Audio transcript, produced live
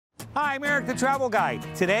Hi, I'm Erik the Travel Guy.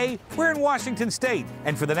 Today, we're in Washington State,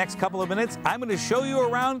 and for the next couple of minutes, I'm going to show you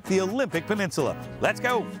around the Olympic Peninsula. Let's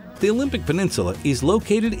go. The Olympic Peninsula is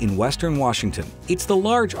located in western Washington. It's the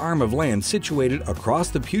large arm of land situated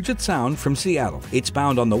across the Puget Sound from Seattle. It's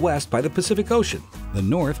bound on the west by the Pacific Ocean, the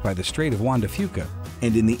north by the Strait of Juan de Fuca,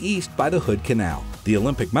 and in the east by the Hood Canal. The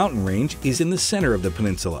Olympic mountain range is in the center of the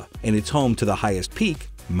peninsula, and it's home to the highest peak,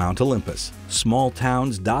 Mount Olympus. Small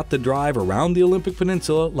towns dot the drive around the Olympic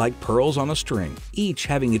Peninsula like pearls on a string, each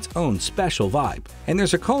having its own special vibe. And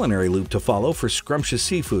there's a culinary loop to follow for scrumptious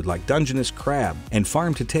seafood like Dungeness crab and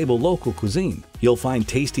farm-to-table local cuisine. You'll find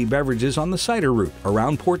tasty beverages on the cider route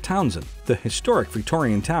around Port Townsend, the historic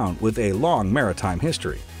Victorian town with a long maritime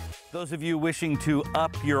history. Those of you wishing to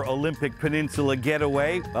up your Olympic Peninsula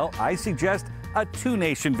getaway, well, I suggest a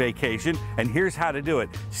two-nation vacation, and here's how to do it.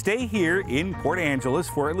 Stay here in Port Angeles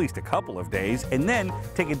for at least a couple of days, and then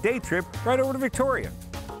take a day trip right over to Victoria.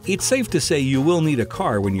 It's safe to say you will need a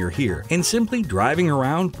car when you're here, and simply driving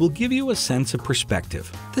around will give you a sense of perspective.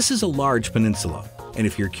 This is a large peninsula, and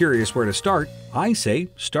if you're curious where to start, I say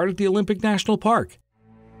start at the Olympic National Park.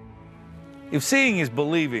 If seeing is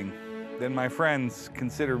believing, then my friends,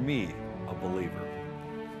 consider me a believer.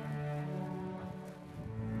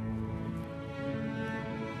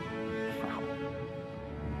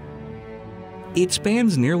 It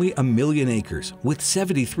spans nearly 1 million acres with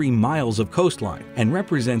 73 miles of coastline and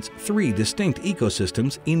represents 3 distinct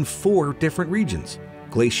ecosystems in 4 different regions: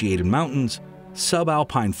 glaciated mountains,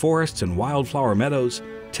 subalpine forests and wildflower meadows,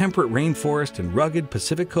 temperate rainforest and rugged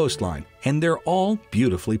Pacific coastline, and they're all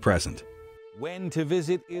beautifully present. When to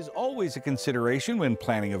visit is always a consideration when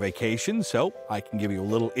planning a vacation, so I can give you a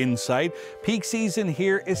little insight. Peak season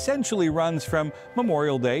here essentially runs from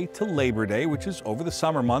Memorial Day to Labor Day, which is over the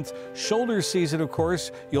summer months. Shoulder season, of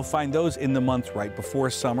course, you'll find those in the months right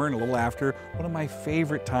before summer and a little after. One of my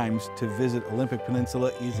favorite times to visit Olympic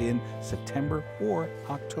Peninsula is in September or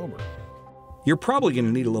October. You're probably going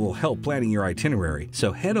to need a little help planning your itinerary,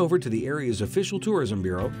 so head over to the area's official tourism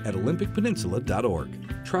bureau at olympicpeninsula.org.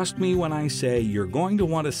 Trust me when I say you're going to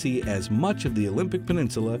want to see as much of the Olympic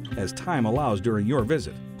Peninsula as time allows during your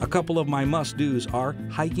visit. A couple of my must-dos are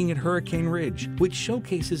hiking at Hurricane Ridge, which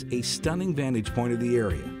showcases a stunning vantage point of the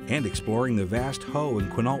area, and exploring the vast Hoh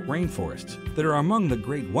and Quinault rainforests that are among the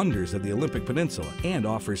great wonders of the Olympic Peninsula and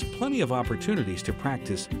offers plenty of opportunities to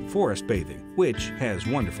practice forest bathing, which has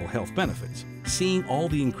wonderful health benefits. Seeing all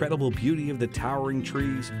the incredible beauty of the towering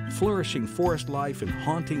trees, flourishing forest life, and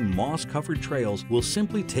haunting moss-covered trails will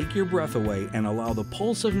simply take your breath away and allow the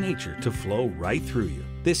pulse of nature to flow right through you.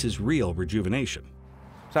 This is real rejuvenation.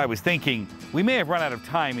 So I was thinking, we may have run out of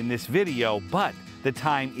time in this video, but the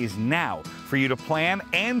time is now for you to plan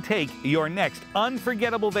and take your next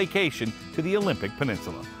unforgettable vacation to the Olympic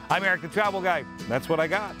Peninsula. I'm Erik the Travel Guy. That's what I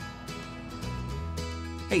got.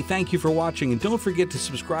 Hey, thank you for watching, and don't forget to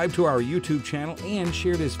subscribe to our YouTube channel and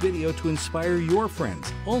share this video to inspire your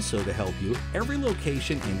friends. Also to help you, every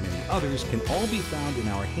location and many others can all be found in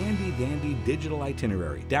our handy-dandy digital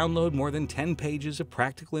itinerary. Download more than 10 pages of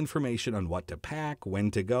practical information on what to pack, when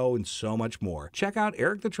to go, and so much more. Check out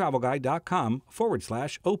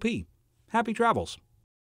erikthetravelguy.com/OP. Happy travels!